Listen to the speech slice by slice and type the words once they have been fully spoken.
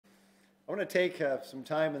I want to take some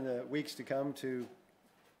time in the weeks to come to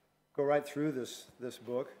go right through this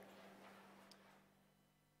book.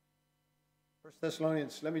 1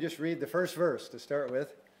 Thessalonians, let me just read the first verse to start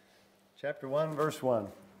with. Chapter 1, verse 1.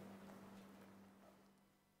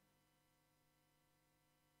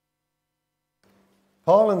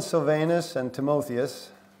 Paul and Silvanus and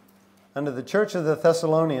Timotheus, unto the church of the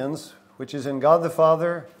Thessalonians, which is in God the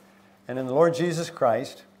Father and in the Lord Jesus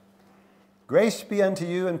Christ, grace be unto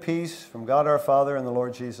you and peace from God our Father and the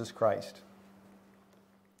Lord Jesus Christ.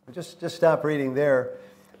 Just stop reading there.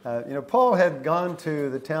 Paul had gone to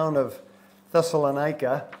the town of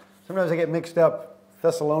Thessalonica. Sometimes I get mixed up,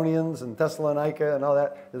 Thessalonians and Thessalonica and all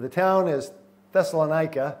that. The town is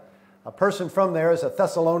Thessalonica. A person from there is a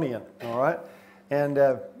Thessalonian, all right? And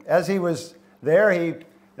as he was there,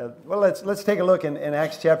 let's take a look in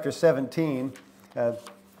Acts chapter 17.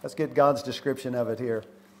 Let's get God's description of it here.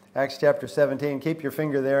 Acts chapter 17. Keep your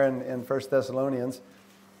finger there in 1 Thessalonians.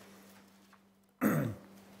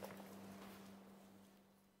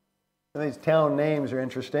 These town names are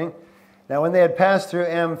interesting. Now, when they had passed through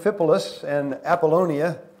Amphipolis and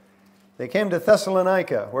Apollonia, they came to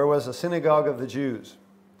Thessalonica, where was a synagogue of the Jews.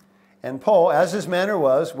 And Paul, as his manner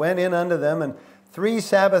was, went in unto them, and 3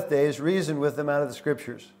 Sabbath days reasoned with them out of the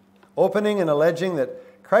Scriptures, opening and alleging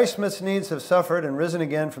that Christ must needs have suffered and risen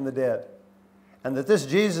again from the dead, and that this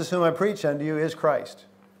Jesus whom I preach unto you is Christ.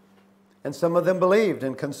 And some of them believed,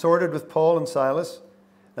 and consorted with Paul and Silas,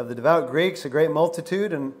 of the devout Greeks a great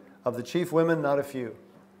multitude, and of the chief women not a few.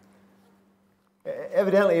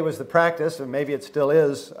 Evidently it was the practice, and maybe it still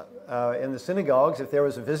is, in the synagogues, if there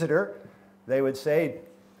was a visitor, they would say,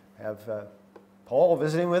 have Paul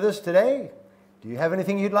visiting with us today? Do you have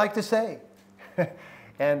anything you'd like to say?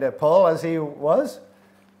 And Paul, as he was,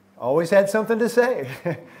 always had something to say.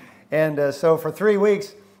 And so for 3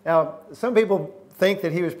 weeks, now some people think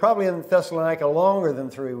that he was probably in Thessalonica longer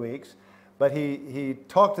than 3 weeks, but he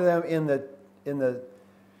talked to them in the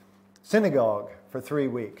synagogue for 3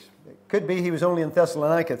 weeks. It could be he was only in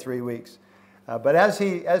Thessalonica 3 weeks. But as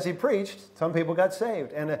he preached, some people got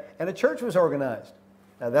saved, and a church was organized.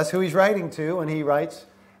 That's who he's writing to when he writes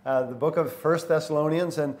the book of 1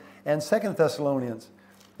 Thessalonians and 2 Thessalonians.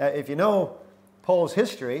 If you know Paul's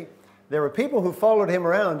history, there were people who followed him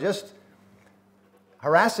around just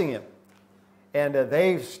harassing him. And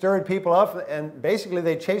they stirred people up, and basically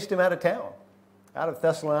they chased him out of town, out of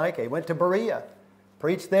Thessalonica. He went to Berea,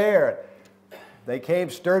 preached there. They came,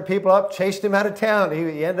 stirred people up, chased him out of town.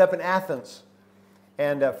 He ended up in Athens.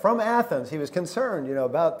 And from Athens, he was concerned,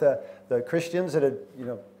 about the Christians that had,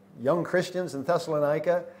 young Christians in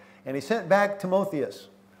Thessalonica. And he sent back Timotheus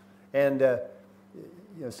and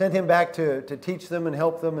sent him back to teach them and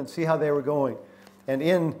help them and see how they were going. And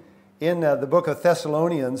in the book of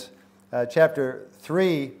Thessalonians, chapter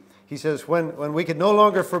 3, he says, when we could no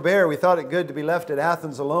longer forbear, we thought it good to be left at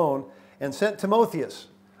Athens alone, and sent Timotheus,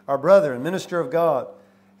 our brother and minister of God,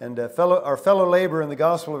 and our fellow laborer in the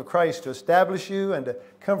gospel of Christ, to establish you and to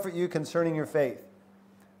comfort you concerning your faith,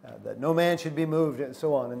 that no man should be moved, and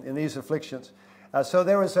so on, in these afflictions. So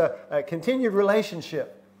there was a continued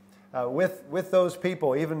relationship with those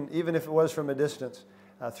people, even if it was from a distance,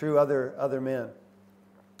 through other men.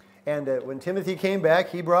 And when Timothy came back,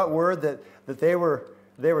 he brought word that they were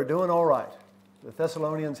doing all right. The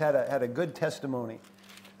Thessalonians had a good testimony.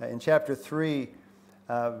 In chapter 3,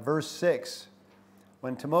 verse 6,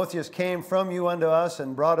 when Timotheus came from you unto us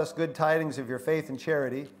and brought us good tidings of your faith and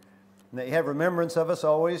charity, and that you have remembrance of us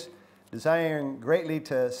always, desiring greatly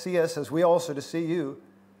to see us as we also to see you.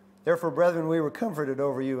 Therefore, brethren, we were comforted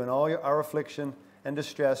over you in all our affliction and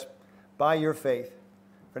distress by your faith.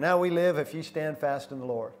 For now we live if ye stand fast in the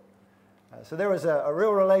Lord. So there was a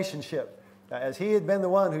real relationship. As he had been the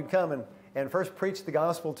one who'd come and first preached the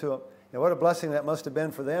gospel to them. What a blessing that must have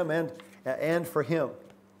been for them and for him.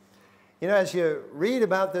 As you read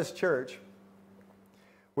about this church,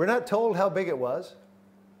 we're not told how big it was.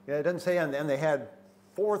 It doesn't say, and they had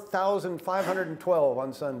 4,512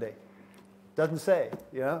 on Sunday. Doesn't say,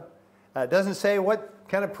 It doesn't say what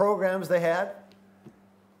kind of programs they had.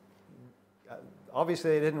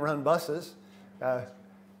 Obviously, they didn't run buses.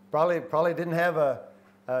 Probably didn't have a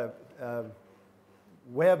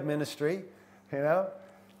web ministry, We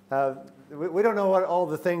don't know what all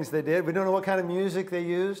the things they did. We don't know what kind of music they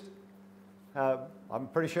used. I'm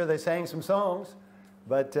pretty sure they sang some songs,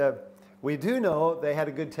 but we do know they had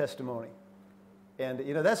a good testimony. And,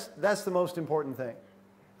 that's the most important thing.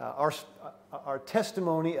 Our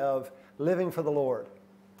testimony of living for the Lord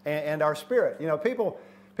and our spirit. People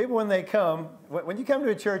when they come, when you come to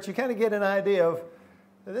a church, you kind of get an idea of,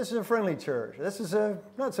 this is a friendly church. This is a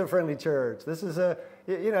not so friendly church. This is a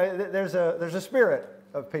there's a spirit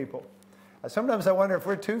of people. Sometimes I wonder if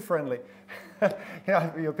we're too friendly.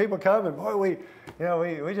 People come and boy,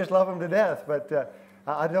 we just love them to death. But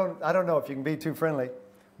I don't know if you can be too friendly.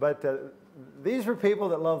 But these were people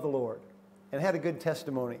that loved the Lord and had a good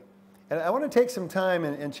testimony. And I want to take some time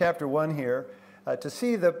in chapter 1 here to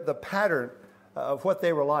see the pattern of what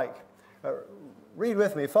they were like. Read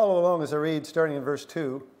with me. Follow along as I read, starting in verse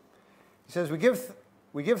 2. He says, We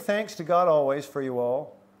give thanks to God always for you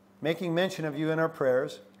all, making mention of you in our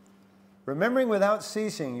prayers, remembering without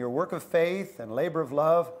ceasing your work of faith and labor of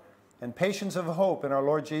love and patience of hope in our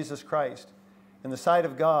Lord Jesus Christ, in the sight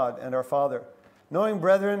of God and our Father, knowing,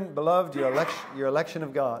 brethren, beloved, your election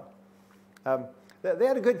of God. They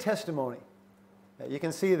had a good testimony. You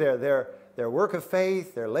can see their work of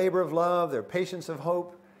faith, their labor of love, their patience of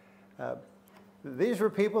hope. These were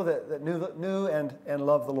people that knew and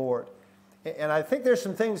loved the Lord. And I think there's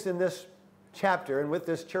some things in this chapter and with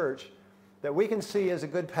this church that we can see as a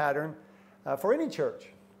good pattern for any church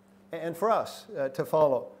and for us to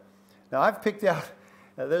follow. Now, I've picked out,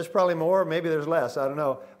 there's probably more, maybe there's less, I don't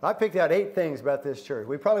know. I picked out 8 things about this church.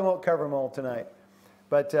 We probably won't cover them all tonight.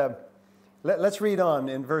 But let's read on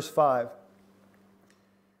in verse 5.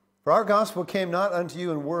 For our gospel came not unto you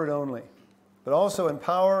in word only, but also in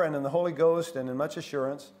power and in the Holy Ghost and in much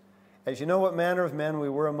assurance, as you know what manner of men we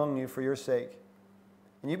were among you for your sake.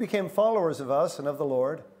 And you became followers of us and of the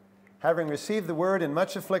Lord, having received the word in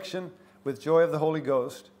much affliction with joy of the Holy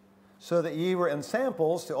Ghost, so that ye were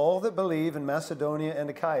ensamples to all that believe in Macedonia and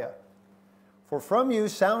Achaia. For from you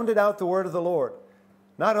sounded out the word of the Lord,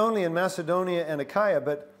 not only in Macedonia and Achaia,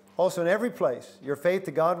 but also in every place. Your faith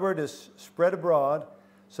to Godward is spread abroad,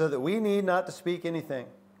 so that we need not to speak anything.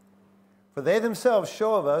 For they themselves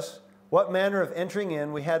show of us what manner of entering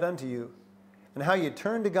in we had unto you, and how you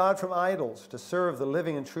turned to God from idols to serve the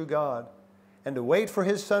living and true God, and to wait for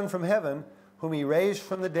his Son from heaven, whom he raised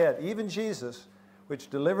from the dead, even Jesus, which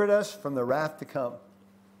delivered us from the wrath to come.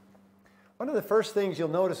 One of the first things you'll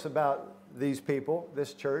notice about these people,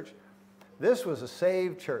 this church, this was a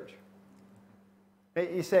saved church.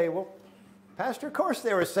 You say, well, Pastor, of course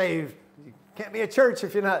they were saved. You can't be a church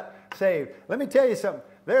if you're not saved. Let me tell you something.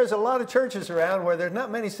 There's a lot of churches around where there's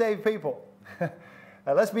not many saved people.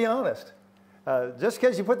 Let's be honest. Just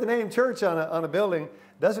because you put the name church on a building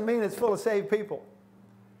doesn't mean it's full of saved people.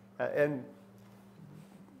 And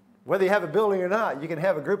whether you have a building or not, you can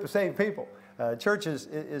have a group of saved people. Church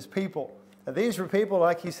is people. These were people,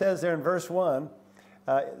 like he says there in verse 1,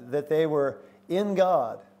 that they were in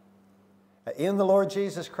God, in the Lord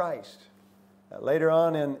Jesus Christ. Later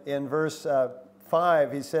on in verse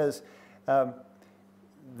 5, he says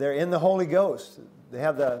they're in the Holy Ghost. They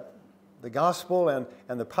have the gospel and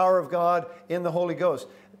the power of God in the Holy Ghost.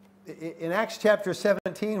 In Acts chapter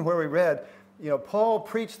 17, where we read, Paul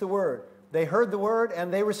preached the word. They heard the word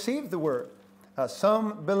and they received the word.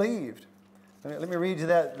 Some believed. Let me read you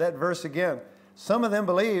that verse again. Some of them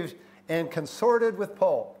believed and consorted with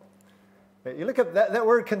Paul. You look at that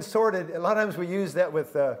word consorted. A lot of times we use that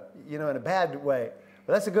with, in a bad way.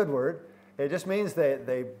 But that's a good word. It just means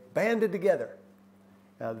they banded together.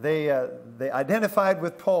 They identified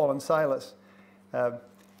with Paul and Silas.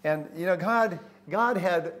 And God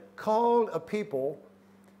had called a people.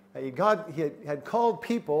 He had called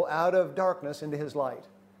people out of darkness into his light.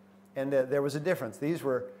 And there was a difference. These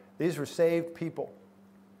were saved people.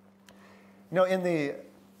 In the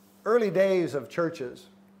early days of churches,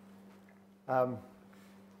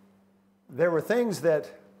 there were things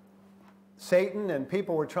that Satan and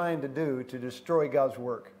people were trying to do to destroy God's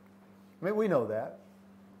work. We know that.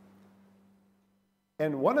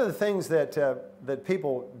 And one of the things that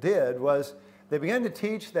people did was they began to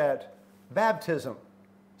teach that baptism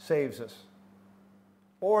saves us,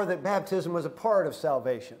 or that baptism was a part of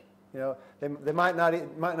salvation. They might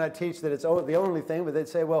not teach that it's the only thing, but they'd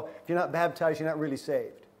say, well, if you're not baptized, you're not really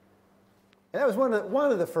saved. And that was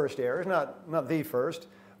one of the first errors, not the first,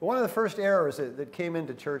 but one of the first errors that came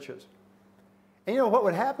into churches. And what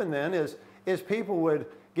would happen then is people would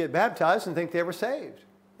get baptized and think they were saved,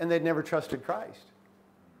 and they'd never trusted Christ.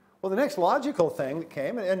 Well, the next logical thing that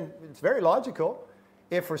came, and it's very logical,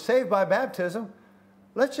 if we're saved by baptism,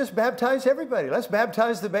 let's just baptize everybody. Let's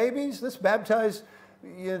baptize the babies. Let's baptize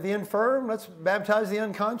the infirm. Let's baptize the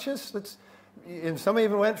unconscious. And some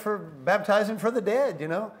even went for baptizing for the dead,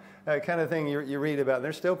 kind of thing you read about.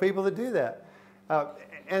 There's still people that do that.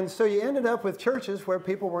 And so you ended up with churches where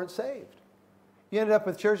people weren't saved. You ended up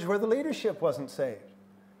with churches where the leadership wasn't saved.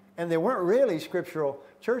 And they weren't really scriptural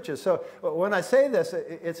churches. So when I say this,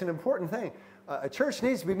 it's an important thing. A church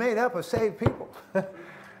needs to be made up of saved people.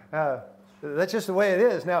 That's just the way it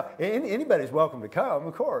is. Now, anybody's welcome to come,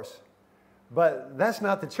 of course. But that's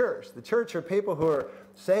not the church. The church are people who are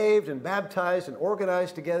saved and baptized and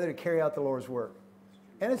organized together to carry out the Lord's work.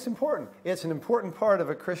 And it's important. It's an important part of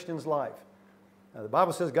a Christian's life. Now, the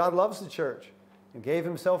Bible says God loves the church and gave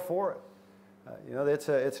himself for it.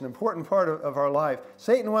 It's an important part of our life.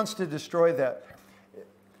 Satan wants to destroy that.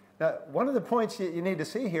 Now, one of the points you need to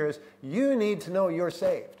see here is you need to know you're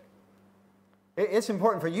saved. It's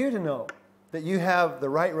important for you to know that you have the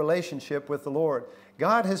right relationship with the Lord.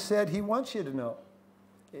 God has said he wants you to know.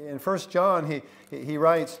 In 1 John, he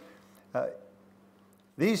writes,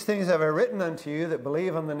 "These things have I written unto you that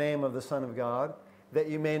believe on the name of the Son of God, that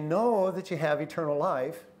you may know that you have eternal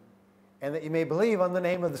life, and that you may believe on the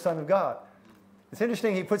name of the Son of God." It's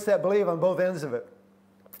interesting, he puts that believe on both ends of it.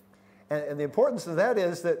 And the importance of that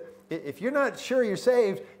is that if you're not sure you're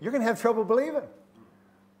saved, you're going to have trouble believing.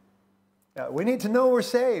 We need to know we're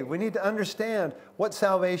saved. We need to understand what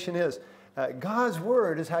salvation is. God's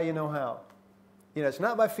Word is how you know how. It's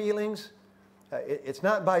not by feelings. It's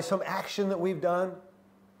not by some action that we've done.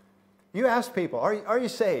 You ask people, are you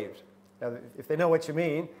saved? Now, if they know what you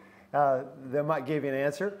mean, they might give you an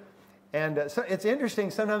answer. And so it's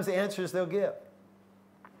interesting, sometimes the answers they'll give.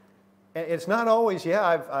 And it's not always,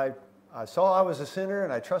 I saw I was a sinner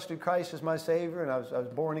and I trusted Christ as my Savior and I was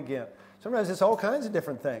born again. Sometimes it's all kinds of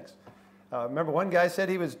different things. Remember one guy said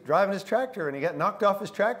he was driving his tractor and he got knocked off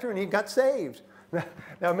his tractor and he got saved.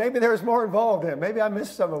 Now maybe there was more involved in it. Maybe I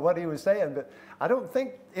missed some of what he was saying, but I don't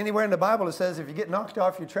think anywhere in the Bible it says if you get knocked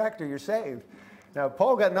off your tractor, you're saved. Now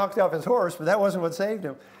Paul got knocked off his horse, but that wasn't what saved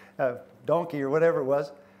him. Donkey or whatever it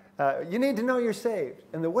was. You need to know you're saved.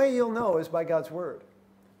 And the way you'll know is by God's Word.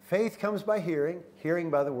 Faith comes by hearing, hearing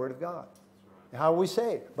by the Word of God. How are we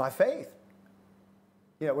saved? By faith.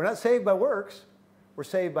 We're not saved by works. We're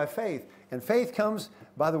saved by faith. And faith comes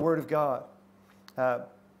by the Word of God.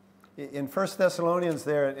 In 1 Thessalonians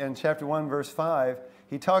there in chapter 1, verse 5,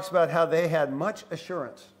 he talks about how they had much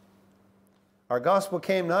assurance. Our gospel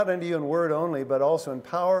came not unto you in word only, but also in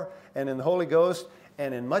power and in the Holy Ghost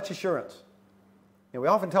and in much assurance. We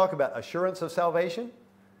often talk about assurance of salvation.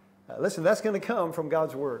 Listen, that's going to come from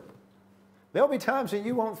God's Word. There'll be times that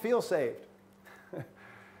you won't feel saved.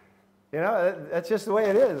 That's just the way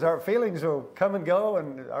it is. Our feelings will come and go,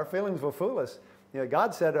 and our feelings will fool us.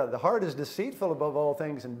 God said, the heart is deceitful above all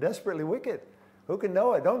things and desperately wicked. Who can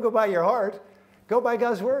know it? Don't go by your heart. Go by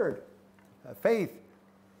God's Word. Faith.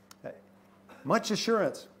 Much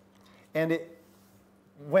assurance. And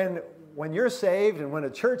when you're saved and when a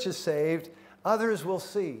church is saved, others will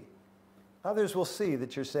see. Others will see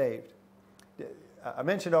that you're saved. I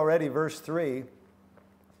mentioned already verse 3.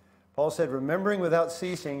 Paul said, remembering without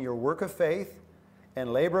ceasing your work of faith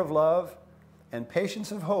and labor of love and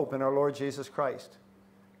patience of hope in our Lord Jesus Christ,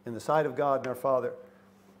 in the sight of God and our Father.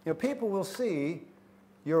 People will see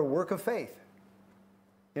your work of faith.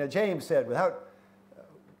 James said, without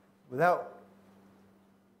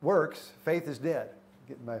works, faith is dead.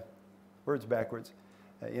 Getting my words backwards.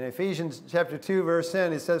 In Ephesians chapter 2, verse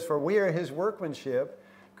 10, it says, for we are his workmanship,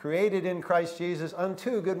 created in Christ Jesus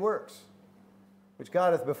unto good works, which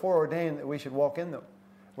God hath before ordained that we should walk in them.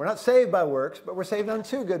 We're not saved by works, but we're saved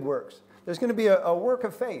unto good works. There's going to be a work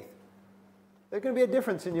of faith. There's going to be a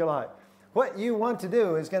difference in your life. What you want to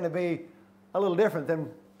do is going to be a little different than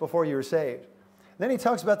before you were saved. Then he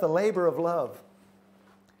talks about the labor of love.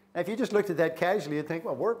 Now, if you just looked at that casually, you'd think,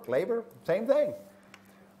 well, work, labor, same thing.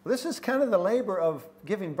 Well, this is kind of the labor of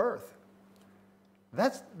giving birth.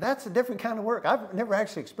 That's a different kind of work. I've never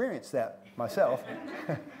actually experienced that myself.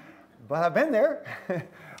 But I've been there.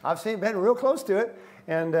 I've been real close to it.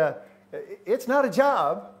 And it's not a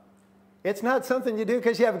job. It's not something you do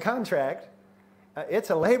because you have a contract. It's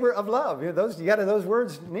a labor of love. Those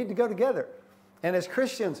words need to go together. And as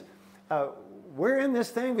Christians, we're in this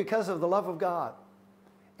thing because of the love of God.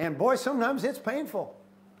 And boy, sometimes it's painful.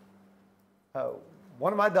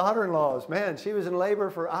 One of my daughter-in-laws, man, she was in labor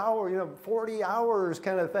for hours, 40 hours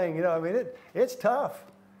kind of thing. It's tough.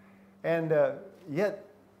 And yet,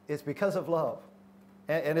 it's because of love.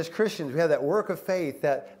 And as Christians, we have that work of faith,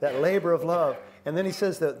 that labor of love. And then he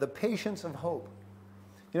says the patience of hope.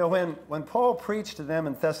 When Paul preached to them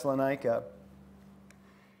in Thessalonica,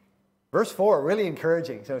 verse 4, really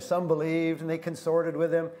encouraging. So some believed and they consorted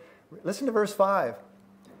with him. Listen to verse 5.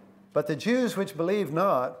 But the Jews which believed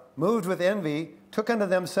not, moved with envy, took unto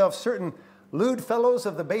themselves certain lewd fellows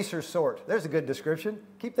of the baser sort. There's a good description.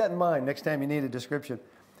 Keep that in mind next time you need a description.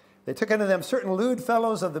 They took unto them certain lewd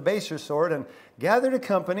fellows of the baser sort, and gathered a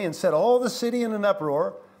company, and set all the city in an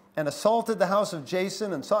uproar, and assaulted the house of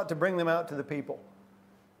Jason, and sought to bring them out to the people.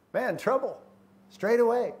 Man, trouble, straight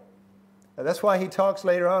away. That's why he talks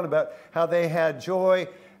later on about how they had joy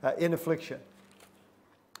in affliction.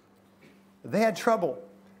 They had trouble.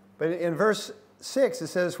 But in verse 6, it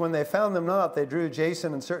says, when they found them not, they drew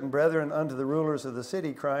Jason and certain brethren unto the rulers of the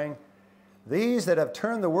city, crying, these that have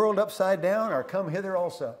turned the world upside down are come hither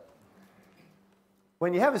also.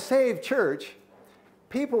 When you have a saved church,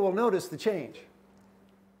 people will notice the change.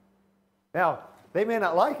 Now, they may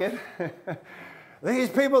not like it. These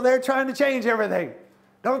people, they're trying to change everything.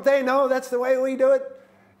 Don't they know that's the way we do it?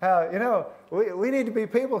 We need to be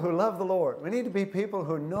people who love the Lord. We need to be people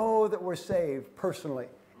who know that we're saved personally.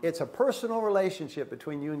 It's a personal relationship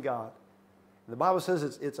between you and God. The Bible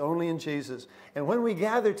says it's only in Jesus. And when we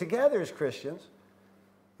gather together as Christians,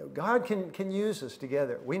 God can use us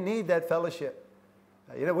together. We need that fellowship.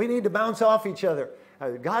 We need to bounce off each other.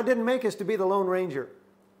 God didn't make us to be the Lone Ranger.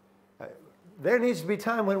 There needs to be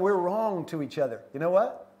time when we're wrong to each other. You know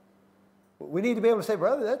what? We need to be able to say,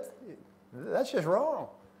 brother, that's just wrong.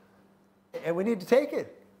 And we need to take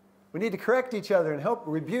it. We need to correct each other and help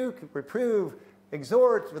rebuke, reprove,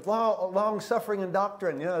 exhort with long suffering and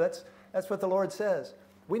doctrine. That's what the Lord says.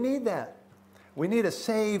 We need that. We need a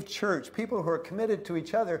saved church, people who are committed to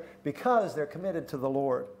each other because they're committed to the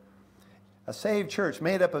Lord. A saved church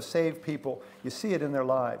made up of saved people. You see it in their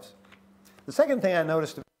lives. The second thing I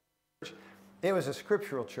noticed about the church, it was a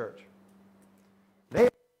scriptural church. They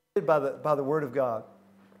were by the Word of God.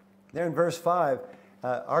 There in verse 5,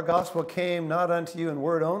 our gospel came not unto you in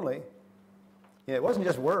word only. It wasn't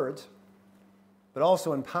just words, but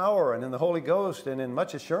also in power and in the Holy Ghost and in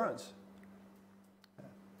much assurance.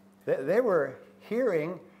 They were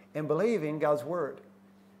hearing and believing God's Word.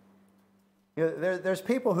 There's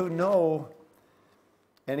people who know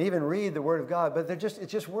and even read the Word of God, but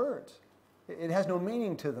it's just words. It has no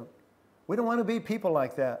meaning to them. We don't want to be people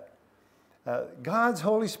like that. God's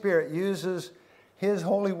Holy Spirit uses His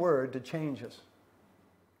holy Word to change us.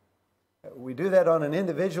 We do that on an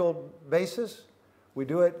individual basis. We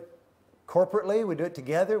do it corporately. We do it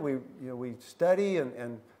together. We study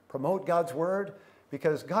and promote God's Word,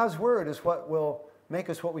 because God's Word is what will make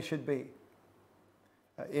us what we should be.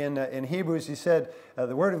 In Hebrews, he said,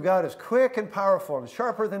 the Word of God is quick and powerful and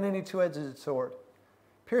sharper than any two-edged sword,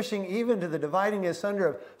 piercing even to the dividing asunder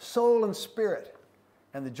of soul and spirit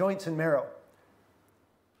and the joints and marrow.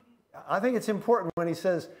 I think it's important when he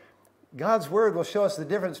says God's Word will show us the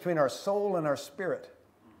difference between our soul and our spirit.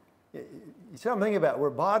 You see what I'm thinking about? We're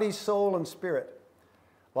body, soul, and spirit.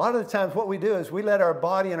 A lot of the times what we do is we let our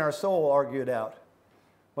body and our soul argue it out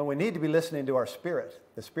when we need to be listening to our spirit,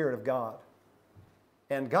 the Spirit of God.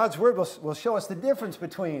 And God's Word will show us the difference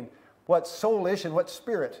between what's soulish and what's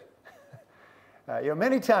spirit.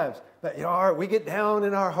 Many times, we get down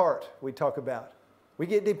in our heart, we talk about. We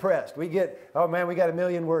get depressed. We get, oh man, we got a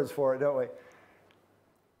million words for it, don't we?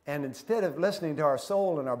 And instead of listening to our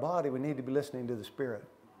soul and our body, we need to be listening to the Spirit.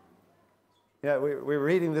 We were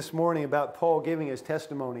reading this morning about Paul giving his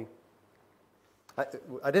testimony.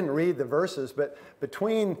 I didn't read the verses, but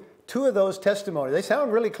between two of those testimonies, they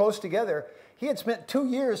sound really close together. He had spent 2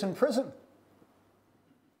 years in prison.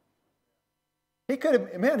 He could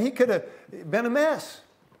have been a mess.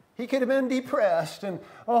 He could have been depressed and,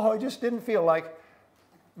 I just didn't feel like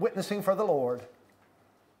witnessing for the Lord.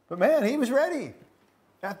 But man, he was ready.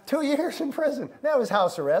 2 years in prison. That was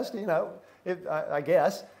house arrest, I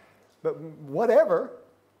guess. But whatever.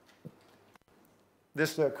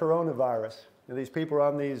 This coronavirus. These people are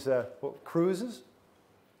on these cruises,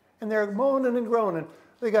 and they're moaning and groaning.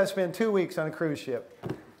 They got to spend 2 weeks on a cruise ship.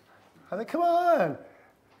 I think, come on,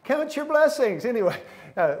 count your blessings. Anyway,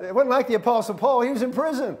 it wasn't like the Apostle Paul. He was in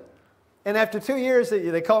prison. And after 2 years,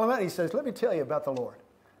 they call him out, and he says, let me tell you about the Lord.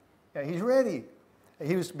 He's ready.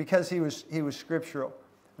 Because he was scriptural.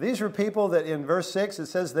 These were people that in verse 6, it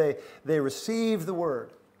says they received the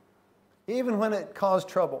Word, even when it caused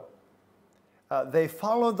trouble. They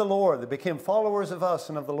followed the Lord. They became followers of us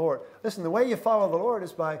and of the Lord. Listen, the way you follow the Lord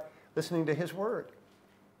is by listening to His Word.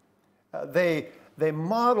 They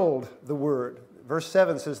modeled the Word. Verse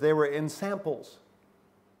 7 says they were ensamples.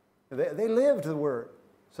 They lived the Word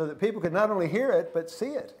so that people could not only hear it, but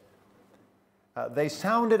see it. They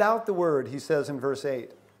sounded out the Word, he says in verse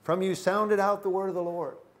 8. From you sounded out the Word of the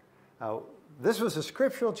Lord. This was a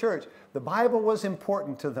scriptural church. The Bible was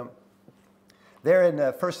important to them. There in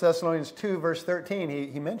 1 Thessalonians 2, verse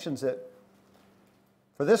 13, he mentions it.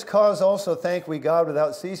 For this cause also thank we God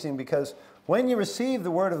without ceasing, because when you received the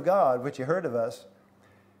word of God, which you heard of us,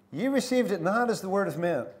 ye received it not as the word of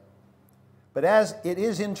men, but as it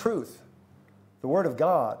is in truth, the word of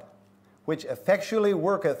God, which effectually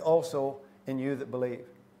worketh also in you that believe.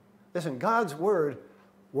 Listen, God's word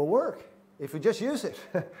will work if we just use it.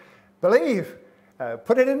 Believe.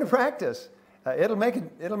 Put it into practice. It'll make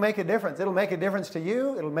a difference. It'll make a difference to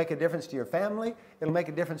you. It'll make a difference to your family. It'll make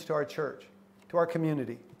a difference to our church, to our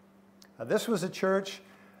community. This was a church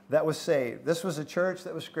that was saved. This was a church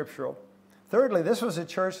that was scriptural. Thirdly, this was a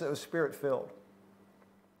church that was Spirit-filled.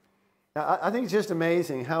 Now, I think it's just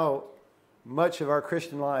amazing how much of our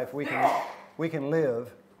Christian life we can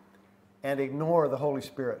live and ignore the Holy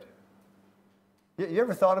Spirit. You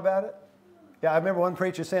ever thought about it? Yeah, I remember one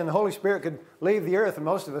preacher saying the Holy Spirit could leave the earth and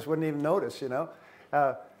most of us wouldn't even notice, you know.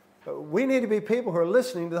 We need to be people who are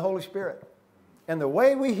listening to the Holy Spirit. And the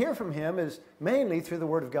way we hear from Him is mainly through the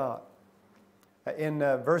Word of God. In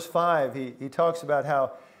verse 5, he talks about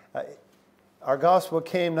how our gospel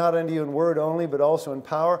came not unto you in word only, but also in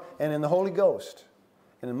power and in the Holy Ghost,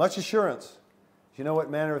 and in much assurance. You know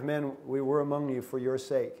what manner of men we were among you for your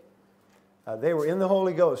sake. They were in the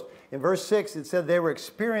Holy Ghost. In verse 6, it said they were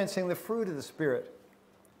experiencing the fruit of the Spirit,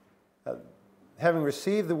 having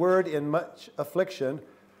received the word in much affliction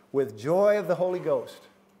with joy of the Holy Ghost.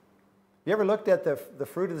 You ever looked at the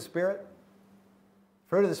fruit of the Spirit?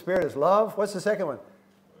 Fruit of the Spirit is love. What's the second one?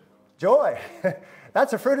 Joy.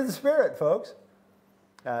 That's a fruit of the Spirit, folks.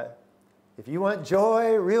 If you want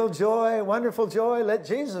joy, real joy, wonderful joy, let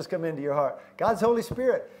Jesus come into your heart. God's Holy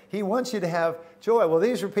Spirit. He wants you to have joy. Well,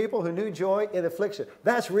 these were people who knew joy in affliction.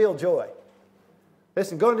 That's real joy.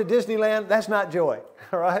 Listen, going to Disneyland, that's not joy.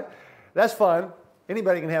 All right? That's fun.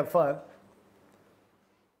 Anybody can have fun.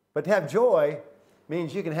 But to have joy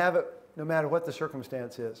means you can have it no matter what the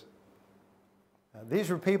circumstance is. These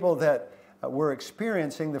were people that were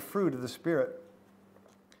experiencing the fruit of the Spirit.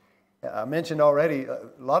 I mentioned already, a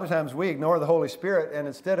lot of times we ignore the Holy Spirit, and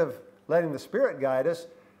instead of letting the Spirit guide us,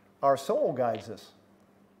 our soul guides us.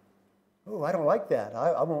 Oh, I don't like that.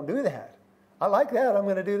 I won't do that. I like that. I'm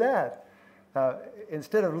going to do that.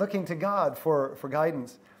 Instead of looking to God for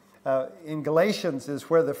guidance. In Galatians is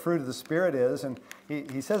where the fruit of the Spirit is, and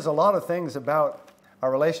he says a lot of things about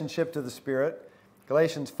our relationship to the Spirit.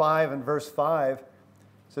 Galatians 5 and verse 5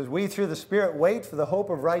 says, we through the Spirit wait for the hope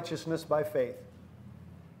of righteousness by faith.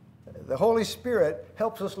 The Holy Spirit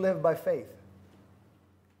helps us live by faith.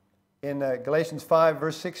 In Galatians 5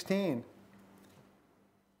 verse 16,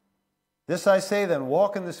 this I say then,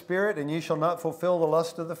 walk in the Spirit, and ye shall not fulfill the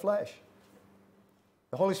lust of the flesh.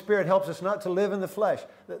 The Holy Spirit helps us not to live in the flesh.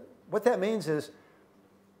 What that means is,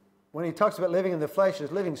 when he talks about living in the flesh,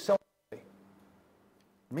 is living selfishly.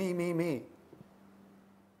 Me, me, me.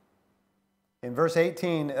 In verse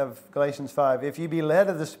 18 of Galatians 5, if ye be led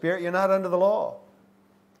of the Spirit, you're not under the law.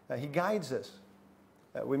 He guides us.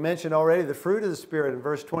 We mentioned already the fruit of the Spirit in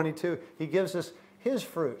verse 22. He gives us His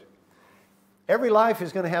fruit. Every life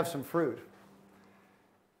is going to have some fruit.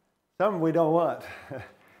 Some we don't want.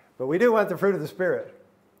 But we do want the fruit of the Spirit,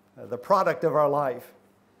 the product of our life.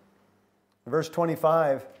 In verse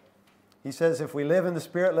 25, he says, if we live in the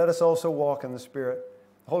Spirit, let us also walk in the Spirit.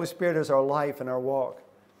 The Holy Spirit is our life and our walk.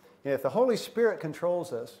 And if the Holy Spirit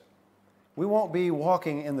controls us, we won't be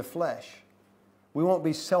walking in the flesh. We won't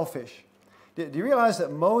be selfish. Do you realize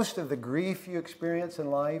that most of the grief you experience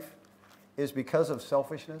in life is because of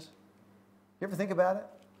selfishness? You ever think about it?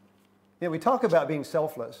 You know, we talk about being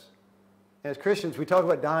selfless. As Christians, we talk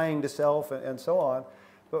about dying to self and so on.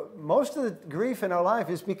 But most of the grief in our life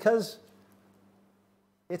is because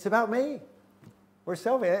it's about me. We're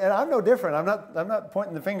selfish. And I'm no different. I'm not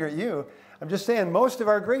pointing the finger at you. I'm just saying most of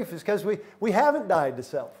our grief is because we haven't died to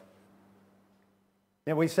self.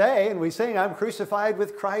 And we say and we sing, I'm crucified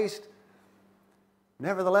with Christ.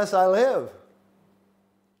 Nevertheless, I live.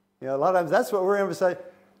 You know, a lot of times that's what we're emphasizing.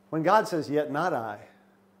 When God says, yet not I,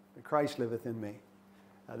 but Christ liveth in me.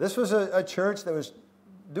 This was a church that was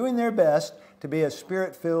doing their best to be a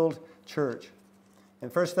Spirit-filled church. In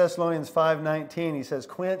 1 Thessalonians 5:19, he says,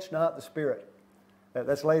 quench not the Spirit.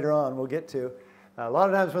 That's later on, we'll get to. A lot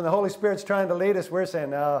of times when the Holy Spirit's trying to lead us, we're saying,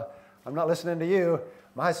 no, I'm not listening to you.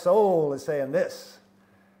 My soul is saying this.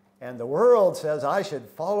 And the world says I should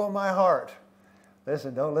follow my heart.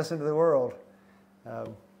 Listen, don't listen to the world.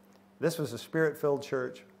 This was a Spirit-filled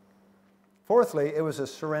church. Fourthly, it was a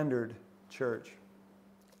surrendered church.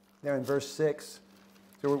 There in verse 6,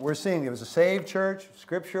 so we're seeing it was a saved church,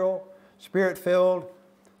 scriptural, Spirit-filled,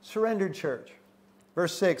 surrendered church.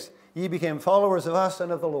 Verse 6, ye became followers of us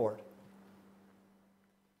and of the Lord.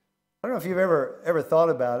 I don't know if you've ever thought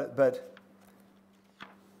about it, but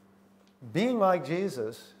being like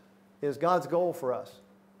Jesus is God's goal for us.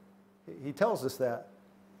 He tells us that.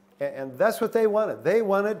 And that's what they wanted. They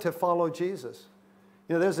wanted to follow Jesus.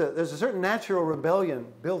 You know, there's a certain natural rebellion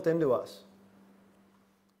built into us.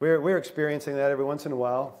 We're experiencing that every once in a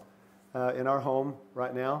while in our home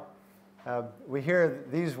right now. We hear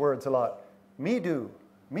these words a lot. Me do.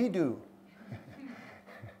 Me do.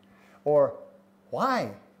 Or,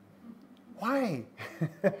 why? Why?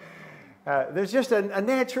 There's just a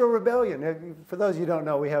natural rebellion. For those of you who don't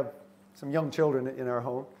know, we have some young children in our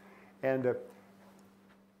home. And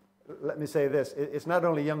let me say this. It's not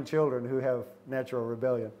only young children who have natural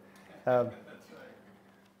rebellion. That's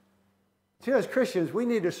right. As Christians, we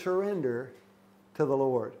need to surrender to the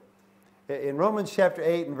Lord. In Romans chapter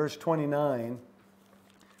 8 and verse 29,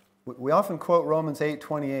 we often quote Romans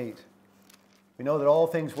 8:28. We know that all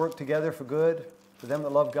things work together for good, to them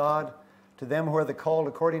that love God, to them who are the called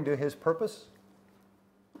according to His purpose.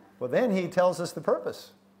 Well, then he tells us the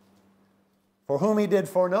purpose. For whom He did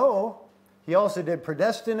foreknow, He also did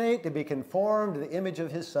predestinate to be conformed to the image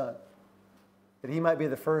of His Son, that He might be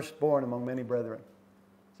the firstborn among many brethren.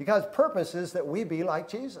 See, God's purpose is that we be like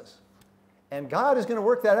Jesus. And God is going to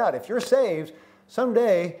work that out. If you're saved,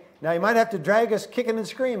 someday, now you might have to drag us kicking and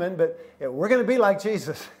screaming, but we're going to be like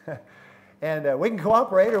Jesus. And we can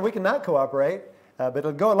cooperate or we can not cooperate, but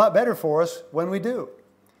it'll go a lot better for us when we do.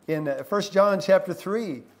 In 1 John chapter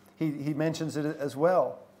 3, he mentions it as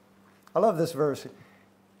well. I love this verse.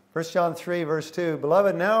 1 John 3, verse 2,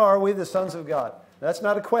 Beloved, now are we the sons of God. That's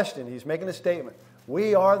not a question. He's making a statement.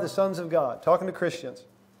 We are the sons of God, talking to Christians.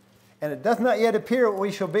 And it doth not yet appear what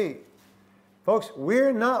we shall be. Folks,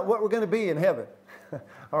 we're not what we're going to be in heaven.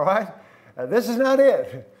 All right? This is not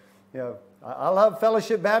it. You know, I love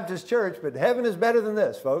Fellowship Baptist Church, but heaven is better than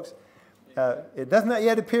this, folks. It doth not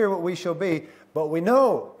yet appear what we shall be, but we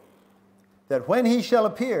know that when He shall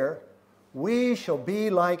appear, we shall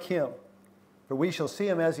be like Him, for we shall see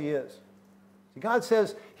Him as He is. God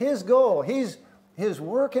says His goal, His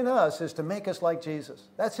work in us is to make us like Jesus.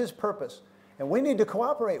 That's His purpose. And we need to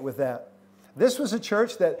cooperate with that. This was a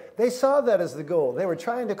church that they saw that as the goal. They were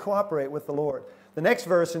trying to cooperate with the Lord. The next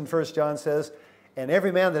verse in 1 John says, And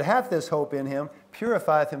every man that hath this hope in Him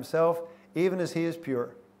purifieth himself, even as he is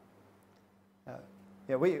pure.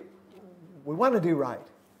 We want to do right.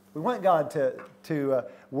 We want God to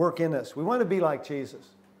work in us. We want to be like Jesus.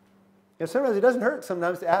 Sometimes it doesn't hurt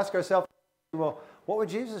sometimes to ask ourselves, well, what would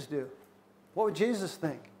Jesus do? What would Jesus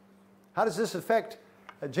think? How does this affect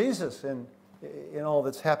Jesus in all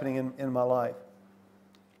that's happening in my life?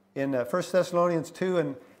 In 1 Thessalonians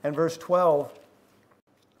 2 and verse 12,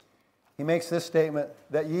 he makes this statement,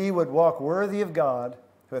 that ye would walk worthy of God,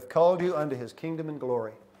 who hath called you unto His kingdom and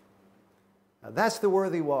glory. Now that's the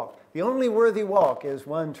worthy walk. The only worthy walk is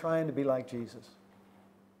one trying to be like Jesus.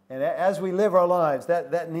 And as we live our lives,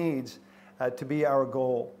 that needs to be our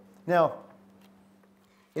goal. Now,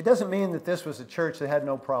 it doesn't mean that this was a church that had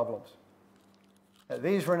no problems.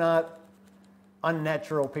 These were not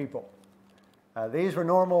unnatural people. These were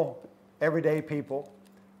normal, everyday people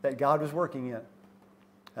that God was working in.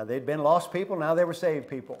 They'd been lost people, now they were saved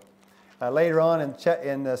people. Later on in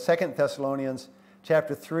 2 Thessalonians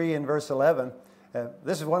chapter 3 and verse 11,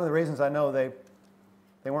 this is one of the reasons I know they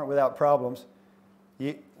weren't without problems.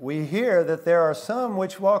 We hear that there are some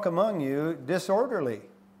which walk among you disorderly,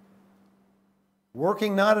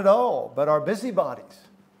 working not at all, but are busybodies.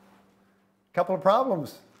 A couple of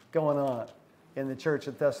problems going on in the church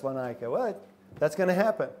at Thessalonica. Well, that's going to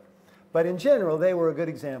happen. But in general, they were a good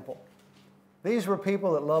example. These were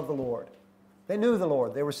people that loved the Lord. They knew the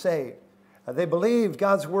Lord. They were saved. They believed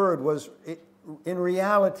God's word was, in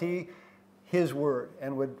reality, His word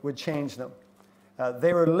and would change them.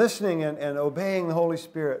 They were listening and obeying the Holy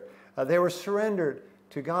Spirit. They were surrendered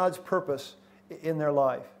to God's purpose in their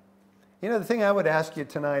life. You know, the thing I would ask you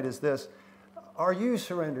tonight is this. Are you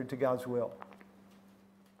surrendered to God's will?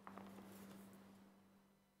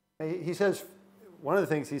 He says, one of the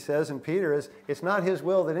things he says in Peter is, it's not His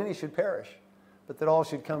will that any should perish, but that all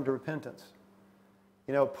should come to repentance.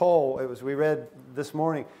 You know, Paul, we read this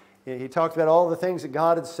morning, he talked about all the things that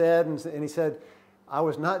God had said, and he said, I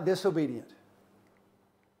was not disobedient.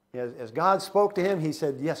 As God spoke to him, he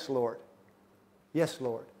said, yes, Lord. Yes,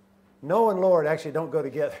 Lord. No and Lord actually don't go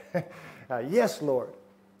together. Yes, Lord.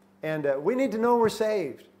 And we need to know we're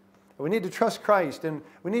saved. We need to trust Christ, and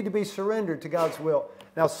we need to be surrendered to God's will.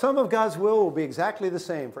 Now, some of God's will be exactly the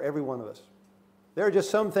same for every one of us. There are just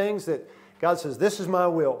some things that God says, this is my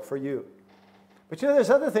will for you. But you know, there's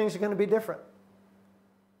other things that are going to be different.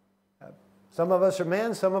 Some of us are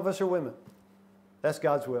men, some of us are women. That's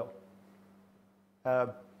God's will.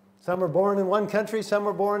 Some are born in one country, some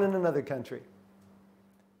are born in another country.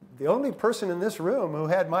 The only person in this room who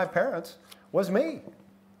had my parents was me.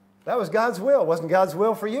 That was God's will. It wasn't God's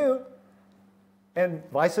will for you. And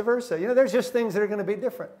vice versa. You know, there's just things that are going to be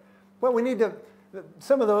different. Well, we need to,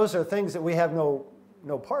 some of those are things that we have no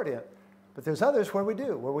part in. But there's others where we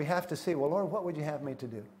do, where we have to see, well, Lord, what would you have me to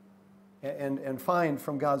do? And find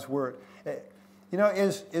from God's Word. You know,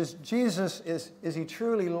 is Jesus, is He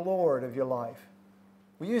truly Lord of your life?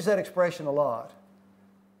 We use that expression a lot.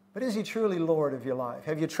 But is He truly Lord of your life?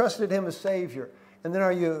 Have you trusted Him as Savior? And then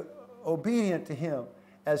are you obedient to Him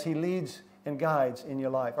as He leads and guides in your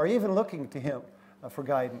life? Are you even looking to Him for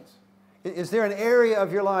guidance? Is there an area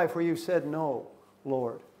of your life where you've said, no,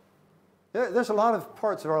 Lord? There's a lot of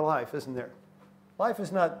parts of our life, isn't there? Life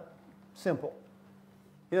is not simple.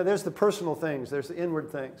 You know, there's the personal things, there's the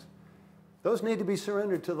inward things. Those need to be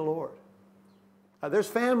surrendered to the Lord. There's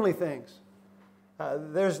family things.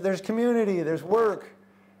 There's community, there's work.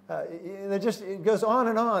 It goes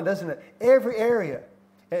on, doesn't it? Every area.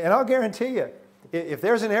 And I'll guarantee you, if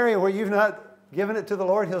there's an area where you've not given it to the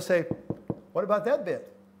Lord, He'll say, what about that bit?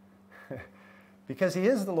 Because He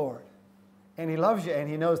is the Lord. And He loves you, and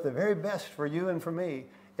He knows the very best for you and for me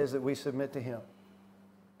is that we submit to Him.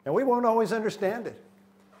 And we won't always understand it.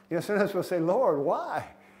 You know, sometimes we'll say, Lord, why?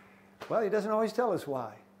 Well, He doesn't always tell us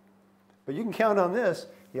why. But you can count on this.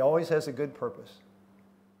 He always has a good purpose.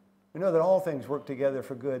 We know that all things work together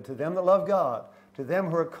for good to them that love God, to them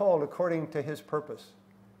who are called according to His purpose.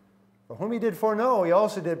 For whom He did foreknow, He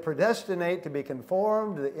also did predestinate to be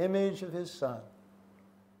conformed to the image of His Son.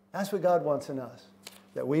 That's what God wants in us,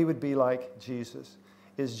 that we would be like Jesus.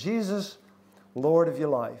 Is Jesus Lord of your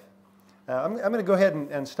life? I'm going to go ahead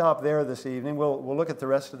and stop there this evening. We'll look at the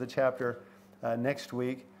rest of the chapter next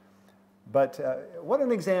week. But what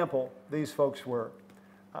an example these folks were.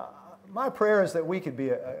 My prayer is that we could be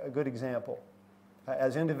a good example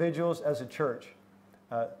as individuals, as a church,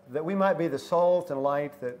 that we might be the salt and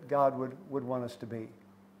light that God would want us to be.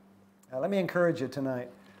 Let me encourage you tonight.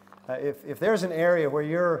 If there's an area where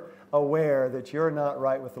you're aware that you're not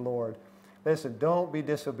right with the Lord, listen, don't be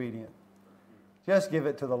disobedient. Just give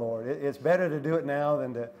it to the Lord. It's better to do it now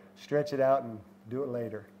than to stretch it out and do it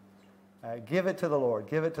later. Give it to the Lord.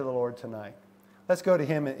 Give it to the Lord tonight. Let's go to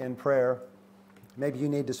Him in prayer. Maybe you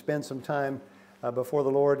need to spend some time before the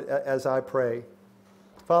Lord as I pray.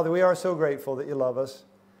 Father, we are so grateful that You love us.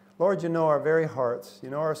 Lord, You know our very hearts. You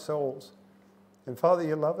know our souls. And Father,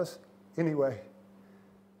 You love us anyway.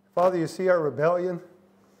 Father, You see our rebellion.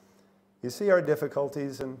 You see our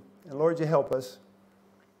difficulties. And Lord, You help us.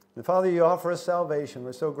 And Father, You offer us salvation.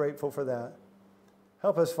 We're so grateful for that.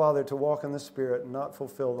 Help us, Father, to walk in the Spirit and not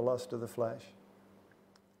fulfill the lust of the flesh.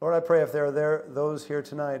 Lord, I pray if there are those here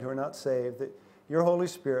tonight who are not saved, that Your Holy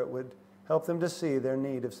Spirit would help them to see their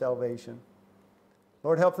need of salvation.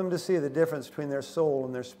 Lord, help them to see the difference between their soul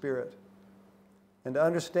and their spirit, and to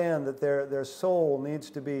understand that their soul needs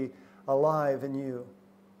to be alive in You.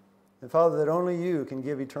 And Father, that only You can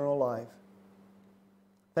give eternal life.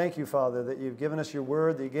 Thank You, Father, that You've given us Your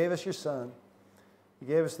Word, that You gave us Your Son. You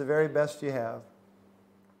gave us the very best You have.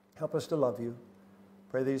 Help us to love You.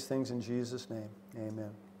 Pray these things in Jesus' name.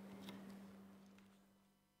 Amen.